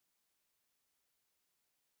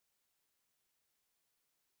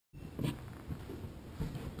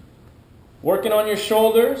Working on your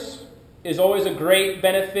shoulders is always a great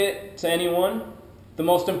benefit to anyone. The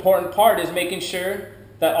most important part is making sure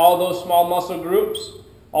that all those small muscle groups,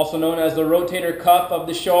 also known as the rotator cuff of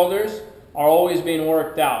the shoulders, are always being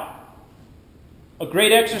worked out. A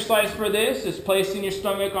great exercise for this is placing your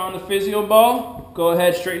stomach on the PhysioBall. Go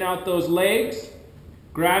ahead, straighten out those legs,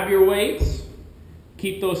 grab your weights,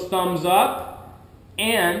 keep those thumbs up,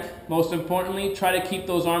 and most importantly, try to keep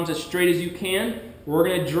those arms as straight as you can. We're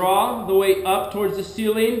going to draw the weight up towards the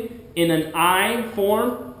ceiling in an I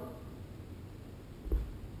form.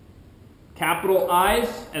 Capital I's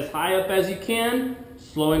as high up as you can,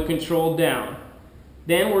 slow and controlled down.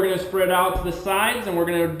 Then we're going to spread out to the sides and we're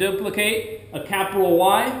going to duplicate a capital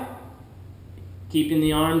Y, keeping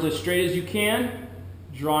the arms as straight as you can,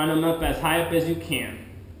 drawing them up as high up as you can.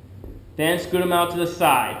 Then scoot them out to the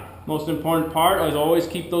side. Most important part is always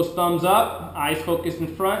keep those thumbs up, eyes focused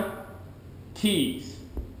in front, T's.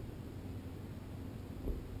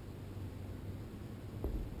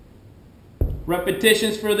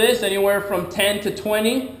 Repetitions for this, anywhere from 10 to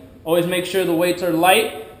 20. Always make sure the weights are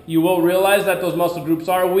light. You will realize that those muscle groups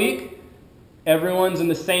are weak. Everyone's in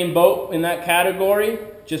the same boat in that category.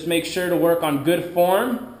 Just make sure to work on good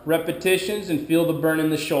form, repetitions, and feel the burn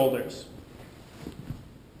in the shoulders.